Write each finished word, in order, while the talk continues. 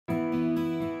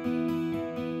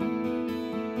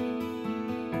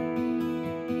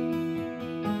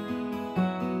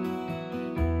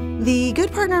The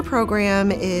Good Partner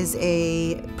program is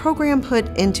a program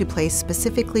put into place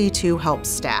specifically to help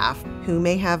staff who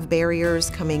may have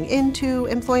barriers coming into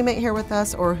employment here with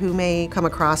us, or who may come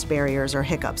across barriers or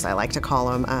hiccups, I like to call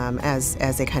them, as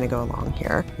they kind of go along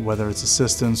here. Whether it's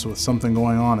assistance with something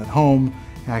going on at home,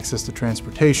 access to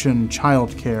transportation,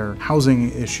 childcare,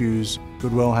 housing issues.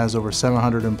 Goodwill has over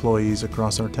 700 employees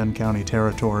across our 10-county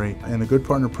territory, and the Good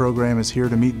Partner program is here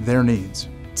to meet their needs.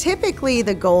 Typically,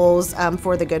 the goals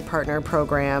for the Good Partner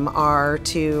program are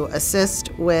to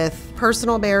assist with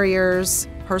personal barriers,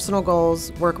 personal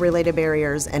goals, work-related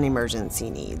barriers, and emergency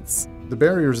needs. The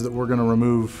barriers that we're going to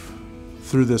remove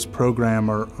through this program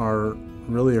are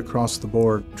really across the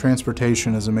board.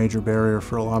 Transportation is a major barrier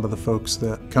for a lot of the folks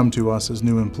that come to us as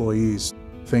new employees.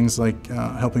 Things like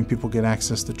helping people get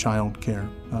access to childcare,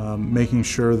 making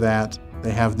sure that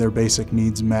they have their basic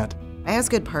needs met. As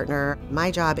Good Partner, my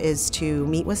job is to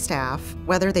meet with staff,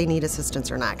 whether they need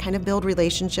assistance or not, kind of build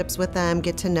relationships with them,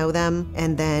 get to know them,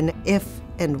 and then if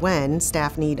and when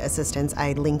staff need assistance,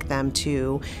 I link them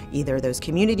to either those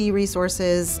community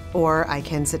resources, or I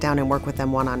can sit down and work with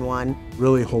them one-on-one.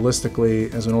 Really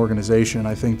holistically, as an organization,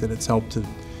 I think that it's helped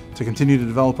to continue to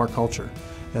develop our culture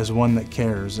as one that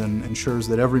cares and ensures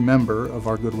that every member of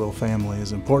our Goodwill family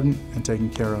is important and taken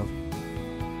care of.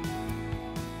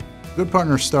 Good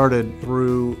Partner started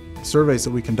through surveys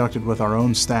that we conducted with our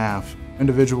own staff.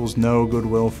 Individuals know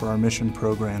Goodwill for our mission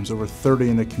programs, over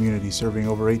 30 in the community, serving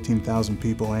over 18,000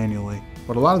 people annually.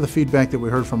 But a lot of the feedback that we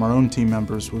heard from our own team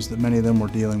members was that many of them were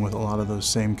dealing with a lot of those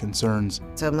same concerns.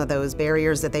 Some of those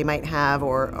barriers that they might have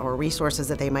or resources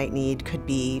that they might need could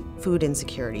be food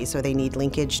insecurity, so they need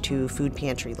linkage to food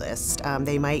pantry lists.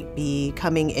 They might be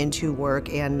coming into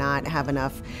work and not have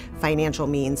enough financial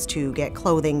means to get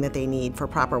clothing that they need for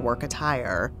proper work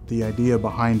attire. The idea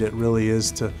behind it really is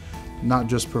to not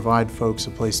just provide folks a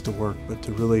place to work, but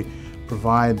to really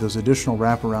provide those additional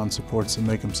wraparound supports that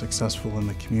make them successful in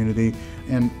the community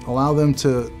and allow them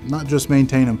to not just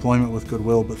maintain employment with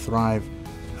Goodwill, but thrive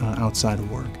outside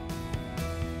of work.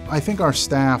 I think our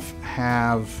staff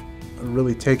have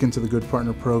really taken to the Good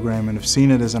Partner program and have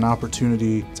seen it as an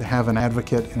opportunity to have an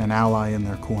advocate and an ally in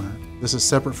their corner. This is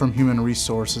separate from human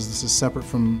resources. This is separate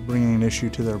from bringing an issue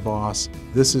to their boss.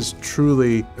 This is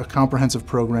truly a comprehensive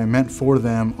program meant for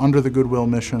them under the Goodwill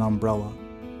mission umbrella.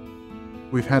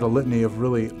 We've had a litany of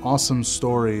really awesome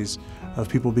stories of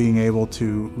people being able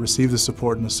to receive the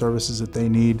support and the services that they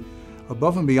need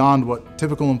above and beyond what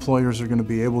typical employers are going to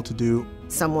be able to do.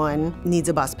 Someone needs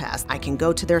a bus pass. I can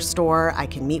go to their store, I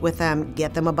can meet with them,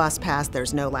 get them a bus pass.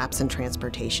 There's no lapse in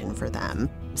transportation for them.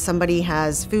 Somebody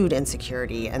has food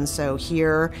insecurity, and so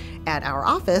here at our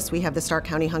office we have the Stark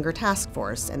County Hunger Task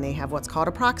Force, and they have what's called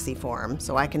a proxy form.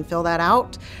 So I can fill that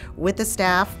out with the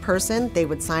staff person, they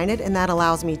would sign it, and that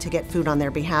allows me to get food on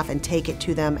their behalf and take it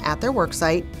to them at their work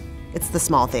site. It's the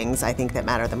small things, I think, that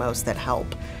matter the most, that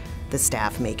help the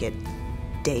staff make it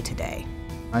day to day.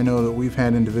 I know that we've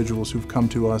had individuals who've come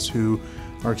to us who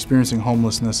are experiencing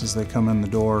homelessness as they come in the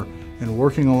door, and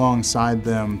working alongside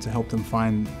them to help them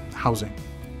find housing.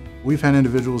 We've had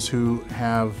individuals who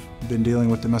have been dealing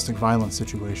with domestic violence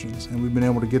situations, and we've been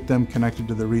able to get them connected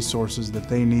to the resources that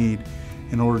they need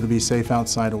in order to be safe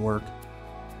outside of work.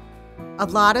 A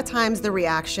lot of times the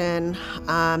reaction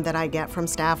that I get from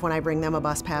staff when I bring them a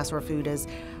bus pass or food is,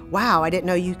 wow, I didn't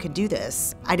know you could do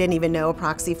this. I didn't even know a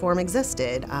proxy form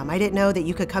existed. I didn't know that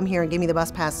you could come here and give me the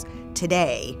bus pass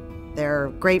today. They're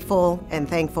grateful and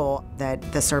thankful that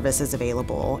the service is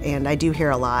available, and I do hear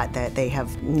a lot that they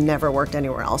have never worked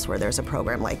anywhere else where there's a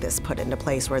program like this put into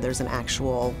place, where there's an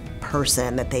actual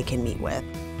person that they can meet with.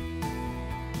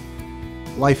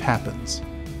 Life happens,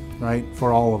 right,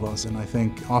 for all of us, and I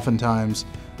think oftentimes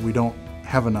we don't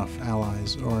have enough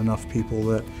allies or enough people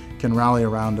that can rally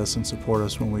around us and support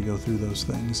us when we go through those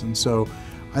things. And so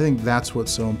I think that's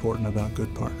what's so important about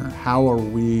Good Partner. How are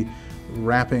we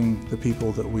wrapping the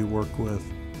people that we work with,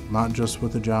 not just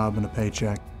with a job and a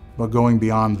paycheck, but going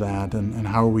beyond that, and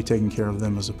how are we taking care of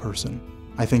them as a person?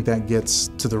 I think that gets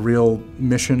to the real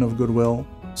mission of Goodwill,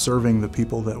 serving the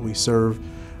people that we serve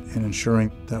and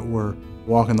ensuring that we're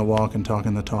walking the walk and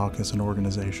talking the talk as an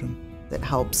organization. It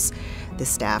helps the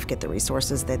staff get the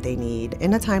resources that they need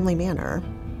in a timely manner,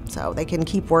 so they can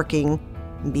keep working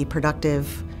and be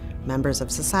productive members of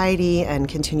society and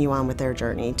continue on with their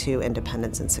journey to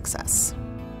independence and success.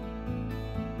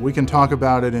 We can talk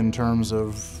about it in terms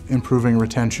of improving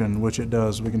retention, which it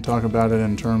does. We can talk about it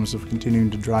in terms of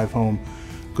continuing to drive home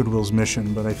Goodwill's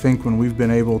mission, but I think when we've been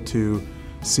able to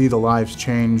see the lives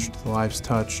changed, the lives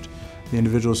touched, the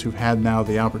individuals who've had now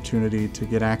the opportunity to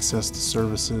get access to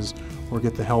services or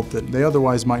get the help that they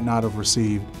otherwise might not have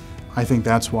received, I think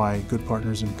that's why Good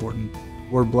Partner is important.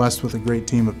 We're blessed with a great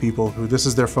team of people who this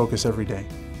is their focus every day,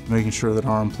 making sure that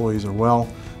our employees are well,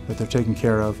 that they're taken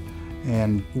care of,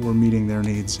 and we're meeting their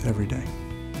needs every day.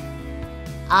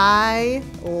 I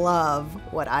love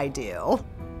what I do.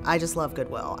 I just love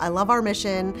Goodwill. I love our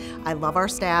mission, I love our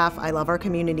staff, I love our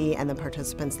community and the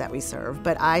participants that we serve,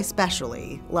 but I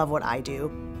especially love what I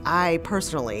do. I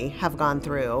personally have gone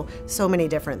through so many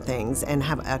different things and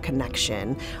have a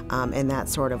connection in that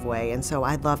sort of way, and so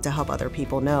I'd love to help other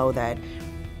people know that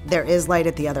there is light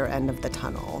at the other end of the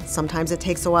tunnel. Sometimes it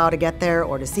takes a while to get there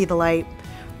or to see the light,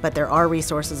 but there are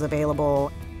resources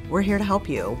available. We're here to help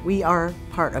you. We are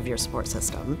part of your support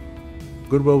system.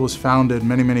 Goodwill was founded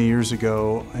many, many years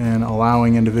ago in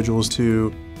allowing individuals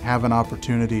to have an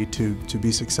opportunity to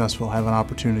be successful, have an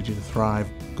opportunity to thrive.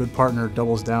 Good Partner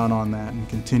doubles down on that and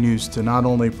continues to not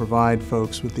only provide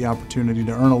folks with the opportunity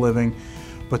to earn a living,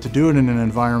 but to do it in an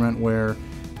environment where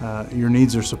your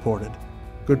needs are supported.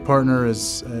 Good Partner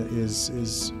is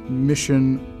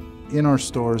mission in our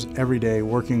stores every day,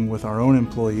 working with our own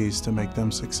employees to make them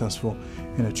successful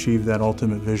and achieve that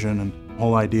ultimate vision and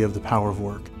whole idea of the power of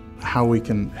work. How we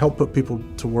can help put people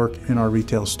to work in our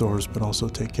retail stores, but also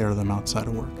take care of them outside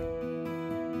of work.